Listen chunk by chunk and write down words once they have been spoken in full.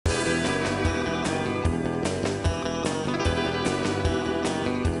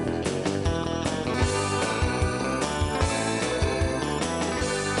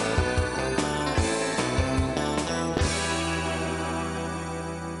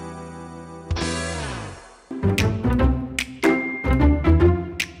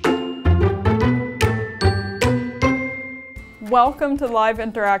Welcome to Live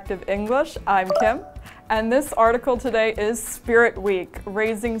Interactive English. I'm Kim, and this article today is Spirit Week,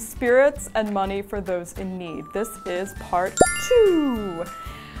 Raising Spirits and Money for Those in Need. This is part 2.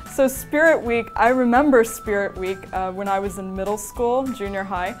 So Spirit Week, I remember Spirit Week when I was in middle school, junior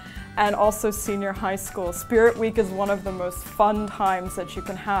high, and also senior high school. Spirit Week is one of the most fun times that you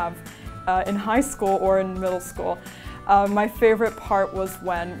can have in high school or in middle school. My favorite part was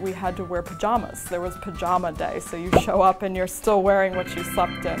when we had to wear pajamas. There was pajama day, so you show up and you're still wearing what you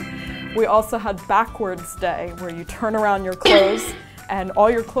slept in. We also had backwards day, where you turn around your clothes and all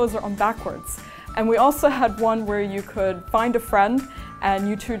your clothes are on backwards. And we also had one where you could find a friend and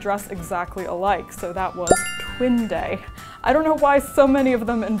you two dress exactly alike, so that was twin day. I don't know why so many of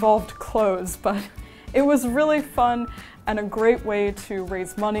them involved clothes, but it was really fun and a great way to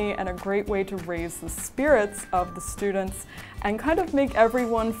raise money and a great way to raise the spirits of the students and kind of make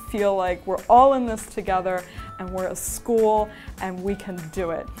everyone feel like we're all in this together and we're a school and we can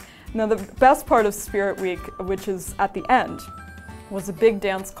do it. Now the best part of Spirit Week, which is at the end, was a big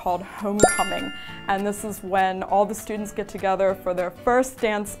dance called Homecoming. And this is when all the students get together for their first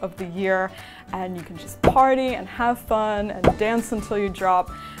dance of the year and you can just party and have fun and dance until you drop.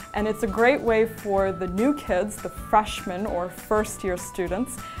 And it's a great way for the new kids, the freshmen or first year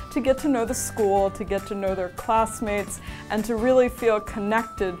students, to get to know the school, to get to know their classmates, and to really feel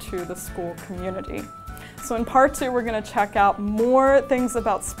connected to the school community. So in part 2, we're going to check out more things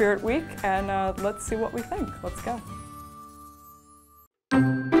about Spirit Week and let's see what we think. Let's go.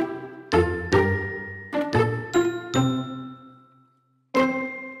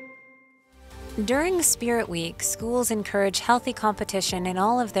 During Spirit Week, schools encourage healthy competition in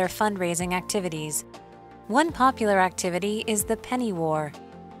all of their fundraising activities. One popular activity is the Penny War.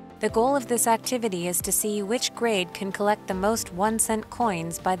 The goal of this activity is to see which grade can collect the most 1-cent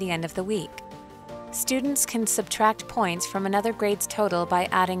coins by the end of the week. Students can subtract points from another grade's total by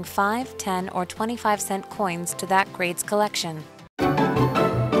adding 5, 10, or 25-cent coins to that grade's collection.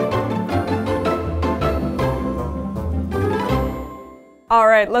 All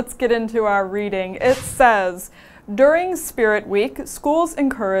right, let's get into our reading. It says, during Spirit Week, schools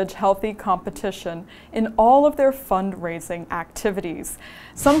encourage healthy competition in all of their fundraising activities.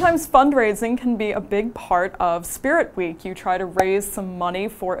 Sometimes fundraising can be a big part of Spirit Week. You try to raise some money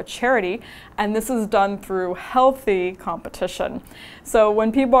for a charity, and this is done through healthy competition. So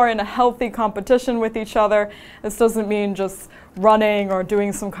when people are in a healthy competition with each other, this doesn't mean just running or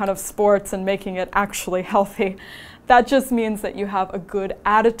doing some kind of sports and making it actually healthy. That just means that you have a good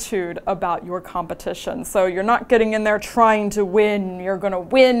attitude about your competition. So you're not getting in there trying to win, you're going to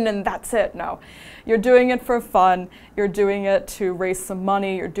win and that's it. No, you're doing it for fun, you're doing it to raise some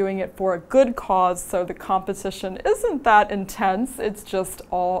money, you're doing it for a good cause, so the competition isn't that intense, it's just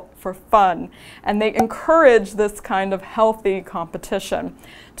all for fun. And they encourage this kind of healthy competition.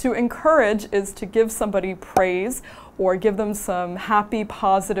 To encourage is to give somebody praise or give them some happy,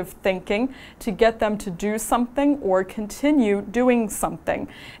 positive thinking to get them to do something or continue doing something.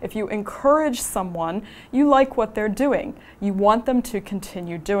 If you encourage someone, you like what they're doing. You want them to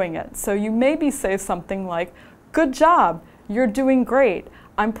continue doing it. So you maybe say something like, "Good job, you're doing great,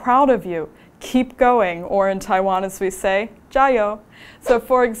 I'm proud of you, keep going," or in Taiwan as we say, "加油." So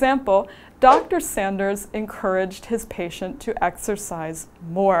for example, Dr. Sanders encouraged his patient to exercise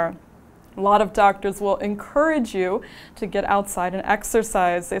more. A lot of doctors will encourage you to get outside and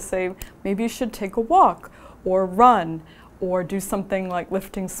exercise. They say maybe you should take a walk or run or do something like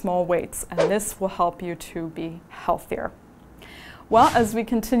lifting small weights, and this will help you to be healthier. Well, as we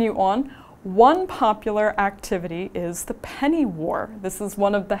continue on, one popular activity is the Penny War. This is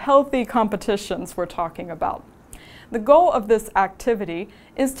one of the healthy competitions we're talking about. The goal of this activity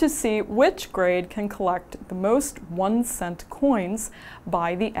is to see which grade can collect the most 1-cent coins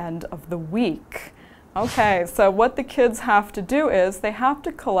by the end of the week. Okay, so what the kids have to do is they have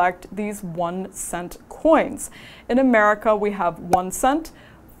to collect these 1-cent coins. In America, we have 1 cent,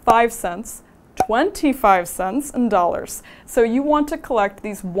 5 cents, 25 cents, and dollars. So you want to collect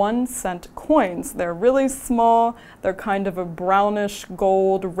these 1-cent coins. They're really small, they're kind of a brownish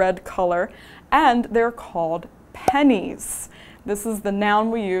gold red color, and they're called pennies. This is the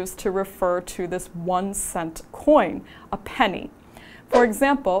noun we use to refer to this 1-cent coin, a penny. For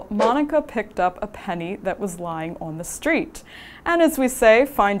example, Monica picked up a penny that was lying on the street. And as we say,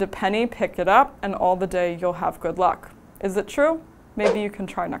 find a penny, pick it up, and all the day you'll have good luck. Is it true? Maybe you can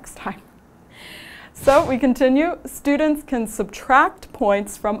try next time. So we continue. Students can subtract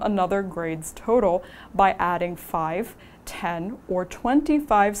points from another grade's total by adding 5, 10, or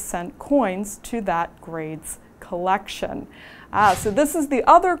 25-cent coins to that grade's collection. So this is the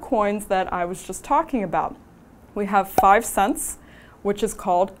other coins that I was just talking about. We have 5 cents, which is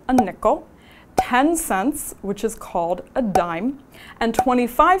called a nickel, 10 cents, which is called a dime, and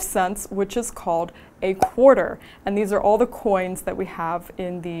 25 cents, which is called a quarter. And these are all the coins that we have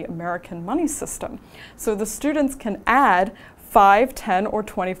in the American money system. So the students can add 5, 10, or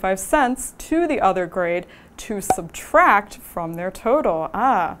 25 cents to the other grade to subtract from their total.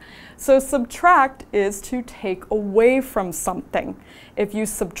 So subtract is to take away from something. If you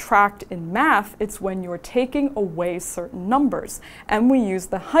subtract in math, it's when you're taking away certain numbers. And we use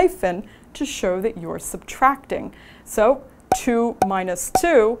the hyphen to show that you're subtracting. So 2 minus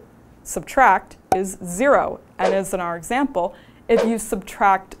 2, subtract, is 0. And as in our example, if you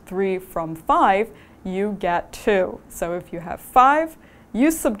subtract 3 from 5, you get 2. So if you have 5,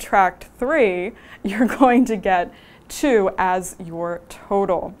 you subtract 3, you're going to get 2 as your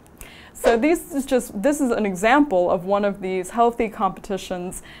total. So this is an example of one of these healthy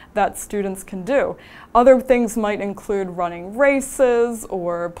competitions that students can do. Other things might include running races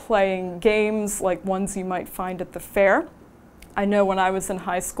or playing games like ones you might find at the fair. I know when I was in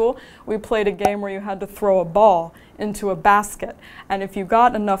high school, we played a game where you had to throw a ball into a basket. And if you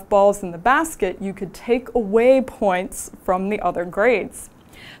got enough balls in the basket, you could take away points from the other grades.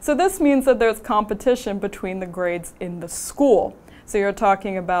 So this means that there's competition between the grades in the school. So you're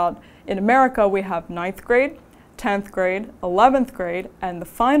talking about, in America, we have 9th grade, 10th grade, 11th grade, and the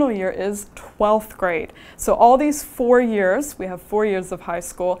final year is 12th grade. So all these 4 years, we have 4 years of high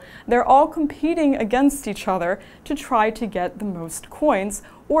school, they're all competing against each other to try to get the most coins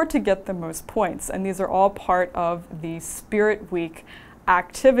or to get the most points. And these are all part of the Spirit Week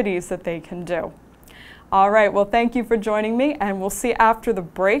activities that they can do. All right, well, thank you for joining me, and we'll see after the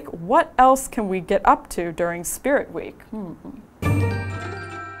break what else can we get up to during Spirit Week.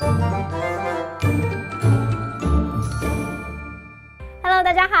 Hello，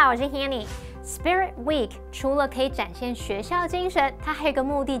 大家好，我是 Hanny。Spirit Week 除了可以展现学校精神，它还有一个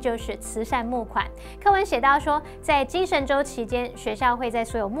目的就是慈善募款。课文写到说，在精神周期间，学校会在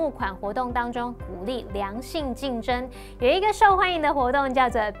所有募款活动当中鼓励良性竞争。有一个受欢迎的活动叫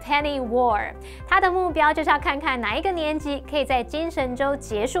做 Penny War， 它的目标就是要看看哪一个年级可以在精神周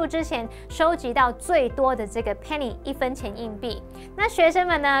结束之前收集到最多的这个 penny 1分钱硬币。那学生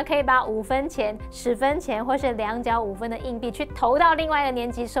们呢，可以把5分钱、10分钱或是2角5分的硬币去投到另外一个年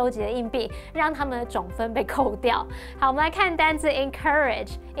级收集的硬币，让他们的总分被扣掉。好，我们来看单字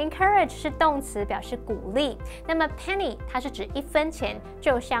encourage。encourage 是动词，表示鼓励。那么 penny 它是指1分钱，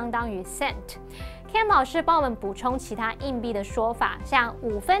就相当于 cent。Kim 老师帮我们补充其他硬币的说法，像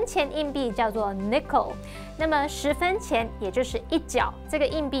5分钱硬币叫做 nickel， 那么10分钱也就是1角，这个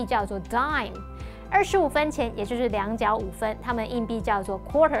硬币叫做 dime。25分钱也就是2角5分，它们硬币叫做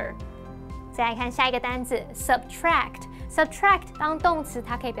quarter。再来看下一个单字 subtract。subtract 当动词，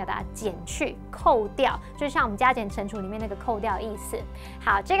它可以表达减去、扣掉，就像我们加减乘除里面那个扣掉的意思。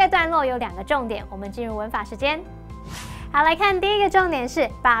好，这个段落有2个重点，我们进入文法时间。好，来看第一个重点是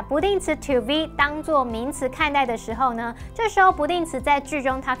把不定词 to be 当作名词看待的时候呢，这时候不定词在句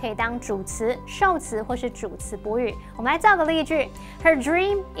中它可以当主词、受词或是主词补语。我们来造个例句 ：Her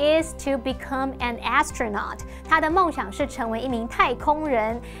dream is to become an astronaut。她的梦想是成为一名太空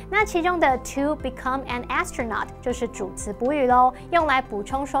人。那其中的 to become an astronaut 就是主词补语咯，用来补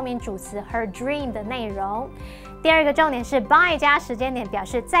充说明主词 her dream 的内容。第二个重点是 by 加时间点，表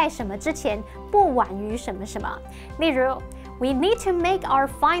示在什么之前，不晚于什么什么。例如 We need to make our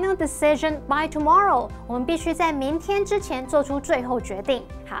final decision by tomorrow。我们必须在明天之前做出最后决定。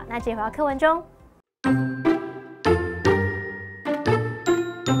好，那接回到课文中。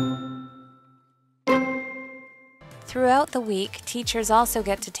Throughout the week, teachers also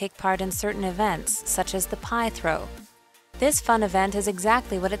get to take part in certain events, such as the pie throw. This fun event is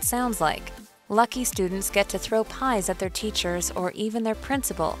exactly what it sounds like. Lucky students get to throw pies at their teachers or even their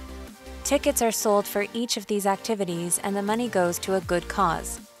principal. Tickets are sold for each of these activities, and the money goes to a good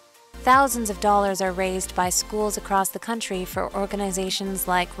cause. Thousands of dollars are raised by schools across the country for organizations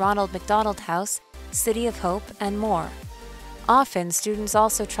like Ronald McDonald House, City of Hope, and more. Often, students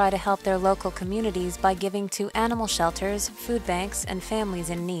also try to help their local communities by giving to animal shelters, food banks, and families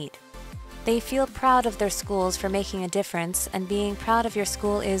in need. They feel proud of their schools for making a difference, and being proud of your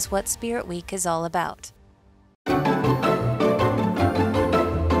school is what Spirit Week is all about.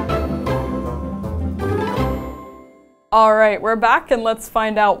 All right, we're back, and let's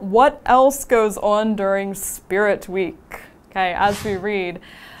find out what else goes on during Spirit Week. Okay, as we read,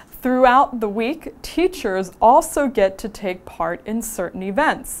 throughout the week, teachers also get to take part in certain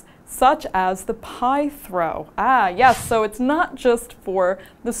events, such as the pie throw. Yes, so it's not just for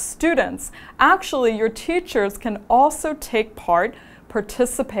the students. Actually, your teachers can also take part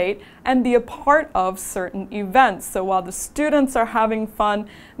participate, and be a part of certain events. So while the students are having fun,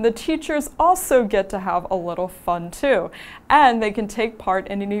 the teachers also get to have a little fun too. And they can take part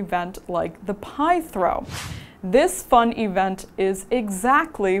in an event like the pie throw. This fun event is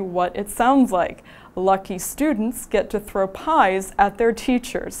exactly what it sounds like. Lucky students get to throw pies at their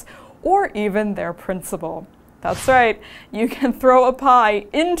teachers, or even their principal. That's right, you can throw a pie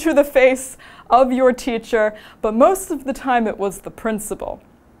into the face of your teacher, but most of the time it was the principal.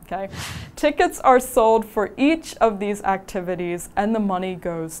 Okay? Tickets are sold for each of these activities, and the money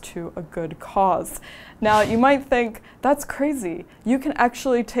goes to a good cause. Now, you might think, that's crazy. You can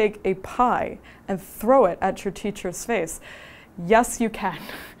actually take a pie and throw it at your teacher's face. Yes, you can.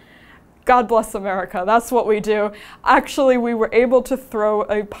 God bless America, that's what we do. Actually, we were able to throw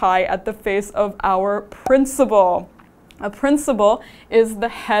a pie at the face of our principal. A principal is the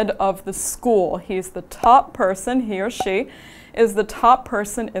head of the school. He's the top person, he or she is the top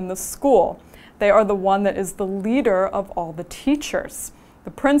person in the school. They are the one that is the leader of all the teachers.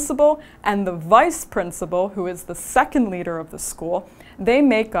 The principal and the vice principal, who is the second leader of the school, they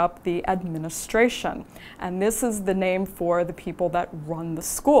make up the administration. And this is the name for the people that run the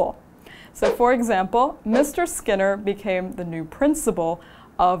school. So for example, Mr. Skinner became the new principal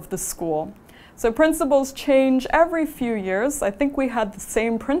of the school. So principals change every few years. I think we had the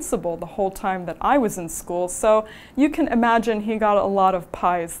same principal the whole time that I was in school, so you can imagine he got a lot of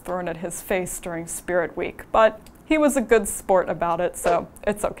pies thrown at his face during Spirit Week, but he was a good sport about it, so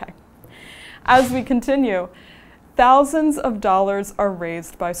it's okay. As we continue, thousands of dollars are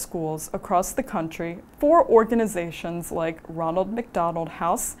raised by schools across the country for organizations like Ronald McDonald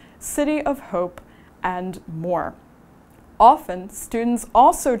House, City of Hope, and more. Often, students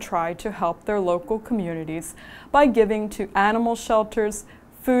also try to help their local communities by giving to animal shelters,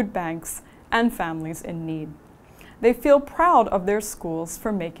 food banks, and families in need. They feel proud of their schools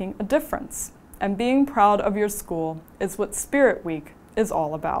for making a difference, and being proud of your school is what Spirit Week is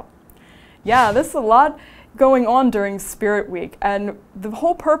all about. Yeah, there's a lot going on during Spirit Week, and the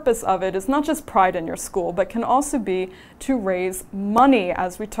whole purpose of it is not just pride in your school, but can also be to raise money,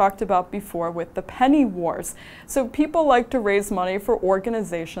 as we talked about before with the penny wars. So people like to raise money for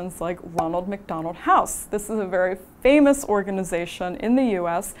organizations like Ronald McDonald House. This is a very famous organization in the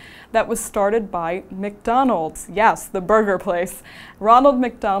US that was started by McDonald's. Yes, the burger place. Ronald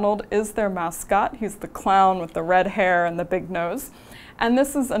McDonald is their mascot. He's the clown with the red hair and the big nose. And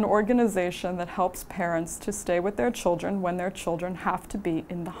this is an organization that helps parents to stay with their children when their children have to be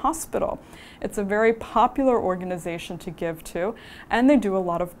in the hospital. It's a very popular organization to give to, and they do a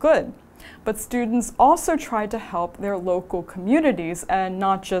lot of good. But students also try to help their local communities and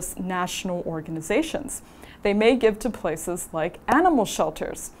not just national organizations. They may give to places like animal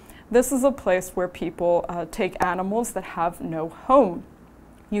shelters. This is a place where people take animals that have no home.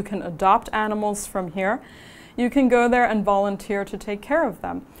 You can adopt animals from here. You can go there and volunteer to take care of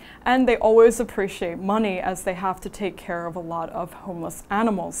them. And they always appreciate money as they have to take care of a lot of homeless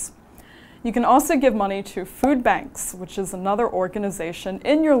animals. You can also give money to food banks, which is another organization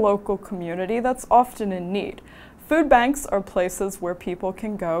in your local community that's often in need. Food banks are places where people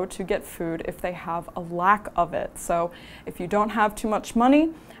can go to get food if they have a lack of it. So if you don't have too much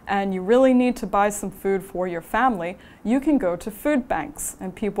money and you really need to buy some food for your family, you can go to food banks,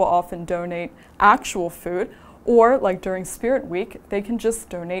 and people often donate actual food, or like during Spirit Week, they can just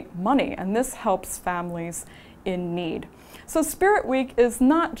donate money, and this helps families in need. So Spirit Week is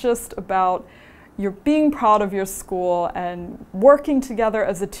not just about you're being proud of your school and working together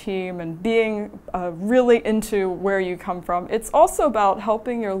as a team and being really into where you come from. It's also about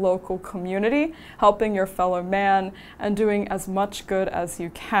helping your local community, helping your fellow man, and doing as much good as you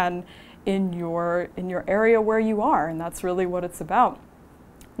can in your area where you are, and that's really what it's about.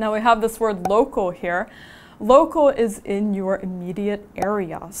 Now we have this word local here. Local is in your immediate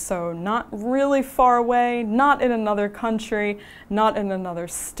area, so not really far away, not in another country, not in another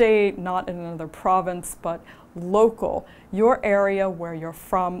state, not in another province, but local. Your area where you're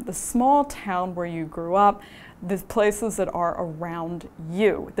from, the small town where you grew up, the places that are around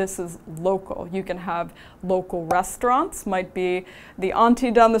you. This is local. You can have local restaurants, might be the auntie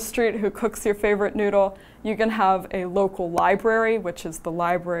down the street who cooks your favorite noodle. You can have a local library, which is the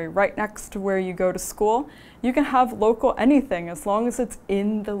library right next to where you go to school. You can have local anything as long as it's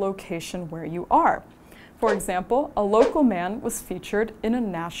in the location where you are. For example, a local man was featured in a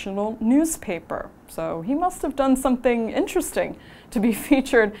national newspaper. So he must have done something interesting to be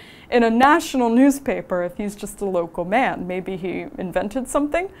featured in a national newspaper if he's just a local man. Maybe he invented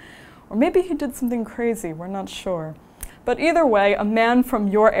something, or maybe he did something crazy, we're not sure. But either way, a man from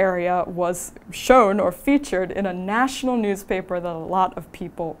your area was shown or featured in a national newspaper that a lot of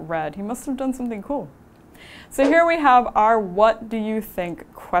people read. He must have done something cool. So here we have our what do you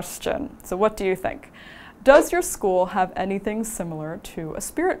think question. So what do you think? Does your school have anything similar to a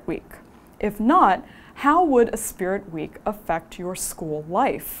Spirit Week? If not, how would a Spirit Week affect your school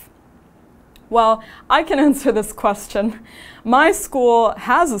life? Well, I can answer this question. My school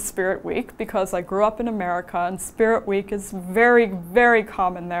has a Spirit Week because I grew up in America, and Spirit Week is very, very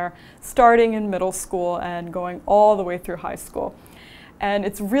common there, starting in middle school and going all the way through high school. And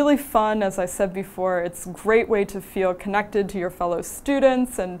it's really fun, as I said before. It's a great way to feel connected to your fellow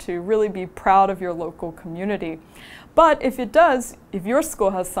students and to really be proud of your local community. But if your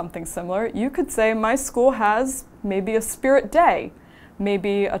school has something similar, you could say my school has maybe a Spirit Day,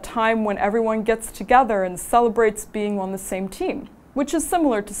 maybe a time when everyone gets together and celebrates being on the same team, which is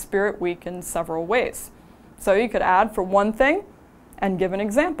similar to Spirit Week in several ways. So you could add for one thing and give an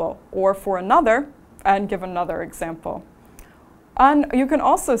example, or for another and give another example. And you can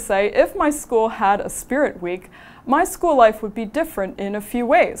also say, if my school had a Spirit Week, my school life would be different in a few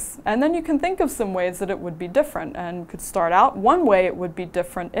ways. And then you can think of some ways that it would be different, and could start out. One way it would be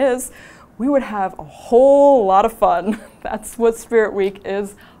different is we would have a whole lot of fun. That's what Spirit Week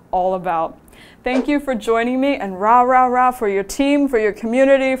is all about. Thank you for joining me, and rah, rah, rah for your team, for your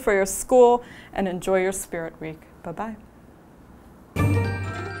community, for your school, and enjoy your Spirit Week. Bye-bye.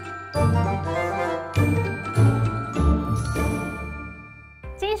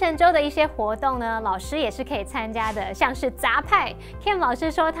 精神周的一些活动呢，老师也是可以参加的，像是砸派。Kim 老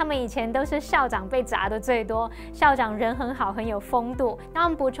师说，他们以前都是校长被砸的最多，校长人很好，很有风度。那我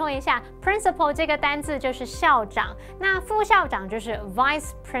们补充一下 ，principal 这个单字就是校长，那副校长就是 vice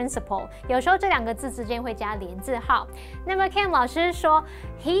principal， 有时候这两个字之间会加连字号。那么 Kim 老师说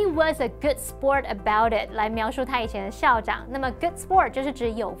 ，He was a good sport about it， 来描述他以前的校长。那么 good sport 就是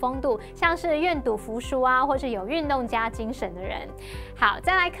指有风度，像是愿赌服输啊，或是有运动家精神的人。好，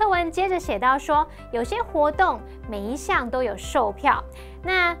再来课文接着写到说，有些活动每一项都有售票，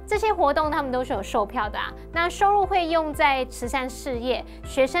那这些活动他们都是有售票的啊。那收入会用在慈善事业，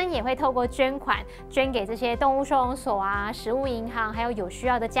学生也会透过捐款捐给这些动物收容所啊、食物银行，还有有需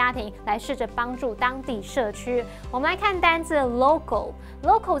要的家庭，来试着帮助当地社区。我们来看单字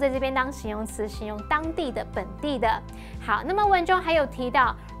local，local 在这边当形容词，形容当地的、本地的。好，那么文中还有提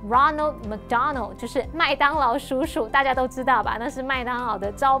到 Ronald McDonald， 就是麦当劳叔叔，大家都知道吧？那是麦当劳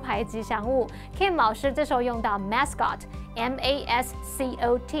的招牌吉祥物。Kim 老师这时候用到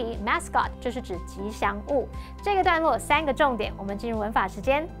mascot，mascot，mascot 就是指吉祥物。这个段落3个重点，我们进入文法时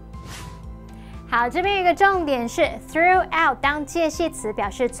间。好，这边有一个重点是 throughout 当介系词，表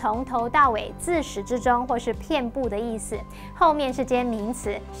示从头到尾、自始至终或是遍布的意思。后面是接名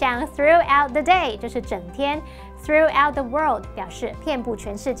词，像 throughout the day 就是整天 ，throughout the world 表示遍布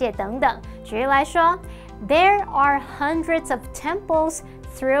全世界等等。举例来说 ，There are hundreds of temples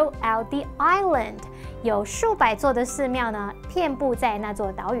throughout the island， 有数百座的寺庙呢，遍布在那座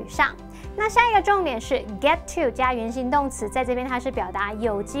岛屿上。那下一个重点是 get to 加原形动词，在这边它是表达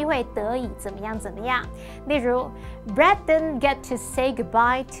有机会得以怎么样怎么样。例如 ，Brett didn't get to say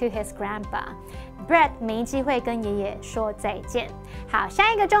goodbye to his grandpa。Brett 没机会跟爷爷说再见。好，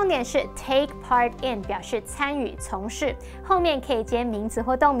下一个重点是 take part in， 表示参与、从事，后面可以接名词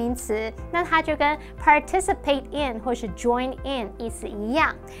或动名词，那它就跟 participate in 或是 join in 意思一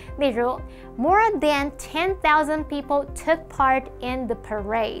样。例如 ，More than 10,000 people took part in the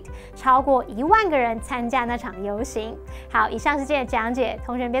parade， 超过1万个人参加那场游行。好，以上是今天的讲解，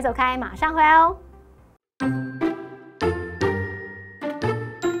同学们别走开，马上回来哦。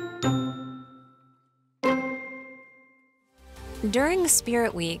During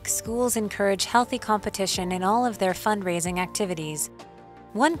Spirit Week, schools encourage healthy competition in all of their fundraising activities.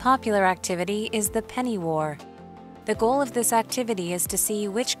 One popular activity is the penny war. The goal of this activity is to see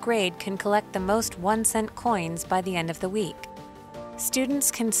which grade can collect the most 1-cent coins by the end of the week.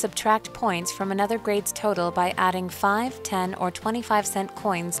 Students can subtract points from another grade's total by adding 5, 10, or 25-cent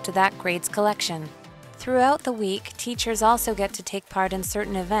coins to that grade's collection. Throughout the week, teachers also get to take part in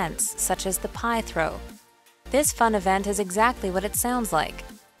certain events, such as the pie throw. This fun event is exactly what it sounds like.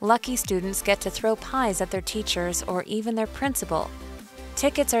 Lucky students get to throw pies at their teachers or even their principal.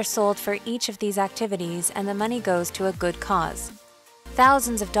 Tickets are sold for each of these activities and the money goes to a good cause.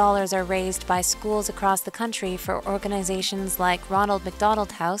 Thousands of dollars are raised by schools across the country for organizations like Ronald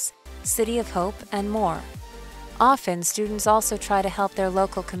McDonald House, City of Hope, and more. Often, students also try to help their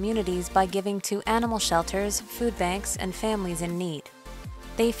local communities by giving to animal shelters, food banks, and families in need.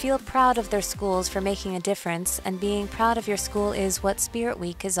 They feel proud of their schools for making a difference, and being proud of your school is what Spirit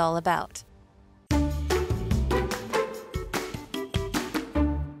Week is all about.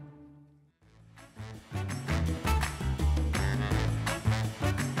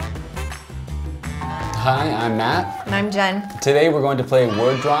 Hi, I'm Matt. And I'm Jen. Today we're going to play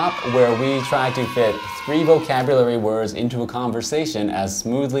Word Drop, where we try to fit 3 vocabulary words into a conversation as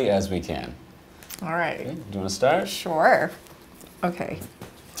smoothly as we can. All right. Okay, do you want to start? Sure. Okay.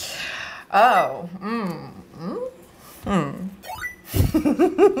 Oh.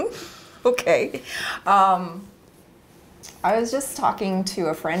 Okay. I was just talking to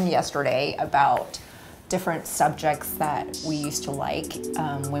a friend yesterday about different subjects that we used to like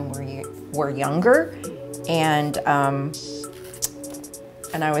when we were younger, and I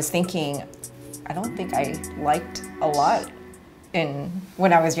was thinking, I don't think I liked a lot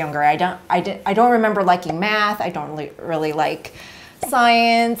when I was younger. I don't remember liking math. I don't really like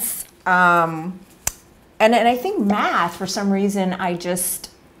science, and I think math, for some reason, it's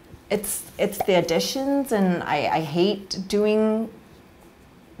the additions, and I hate doing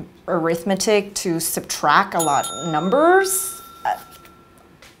arithmetic to subtract a lot of numbers. I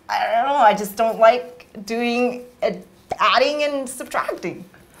don't know, I just don't like doing adding and subtracting.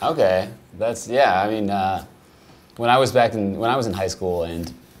 Okay, I mean, when I was in high school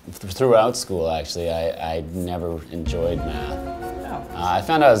and throughout school, actually, I never enjoyed math. I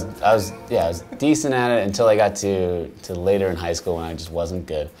found I was decent at it until I got to later in high school when I just wasn't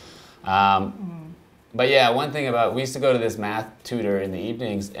good. But yeah, one thing we used to go to this math tutor in the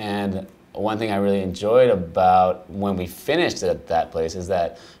evenings, and one thing I really enjoyed about when we finished at that place is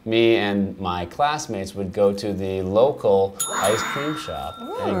that me and my classmates would go to the local ice cream shop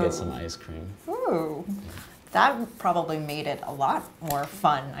and get some ice cream. Ooh. That probably made it a lot more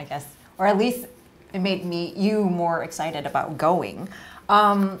fun, I guess, or at least it made you more excited about going.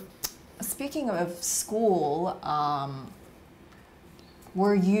 Speaking of school,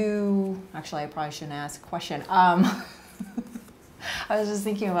 were you, actually I probably shouldn't ask a question. I was just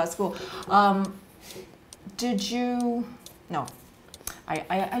thinking about school. I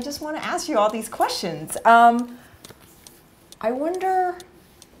just want to ask you all these questions. I wonder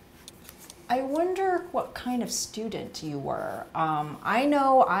what kind of student you were. I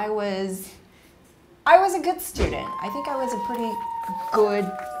know I was a good student. I think I was a pretty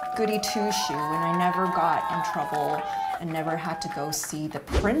good goody two-shoe, and I never got in trouble and never had to go see the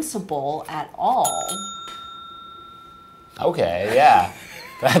principal at all. Okay, yeah,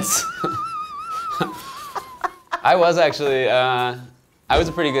 that's. I was actually. I was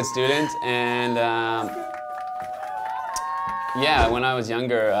a pretty good student, and yeah, when I was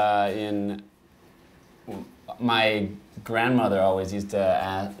younger, my grandmother always used to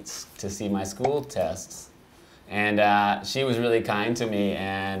ask to see my school tests, and she was really kind to me.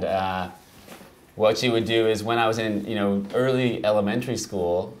 And what she would do is, when I was in early elementary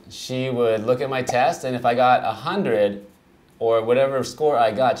school, she would look at my test, and if I got 100 or whatever score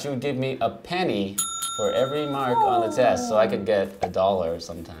I got, she would give me a penny for every mark on the test, so I could get $1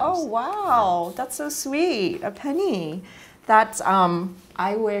 sometimes. Oh wow, that's so sweet. A penny. That's I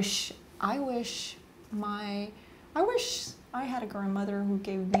wish I had a grandmother who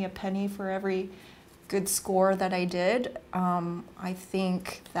gave me a penny for every good score that I did. I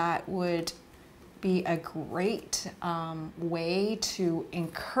think that would be a great way to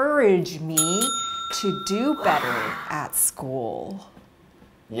encourage me to do better at school.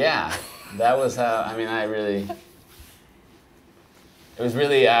 Yeah, that was how, I mean, it was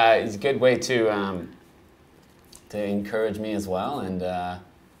really, it's a good way to encourage me as well. And, yeah.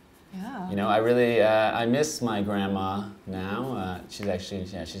 I miss my grandma now. She's actually,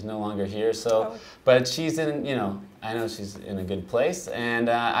 she's no longer here, so, but she's in, I know she's in a good place. And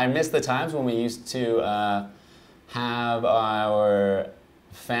I miss the times when we used to have our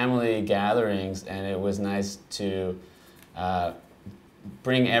family gatherings, and it was nice to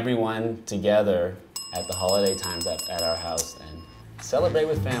bring everyone together at the holiday times at our house and celebrate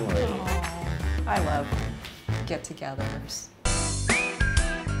with family. Oh, I love get-togethers.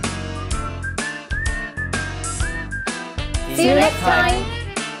 See you next time!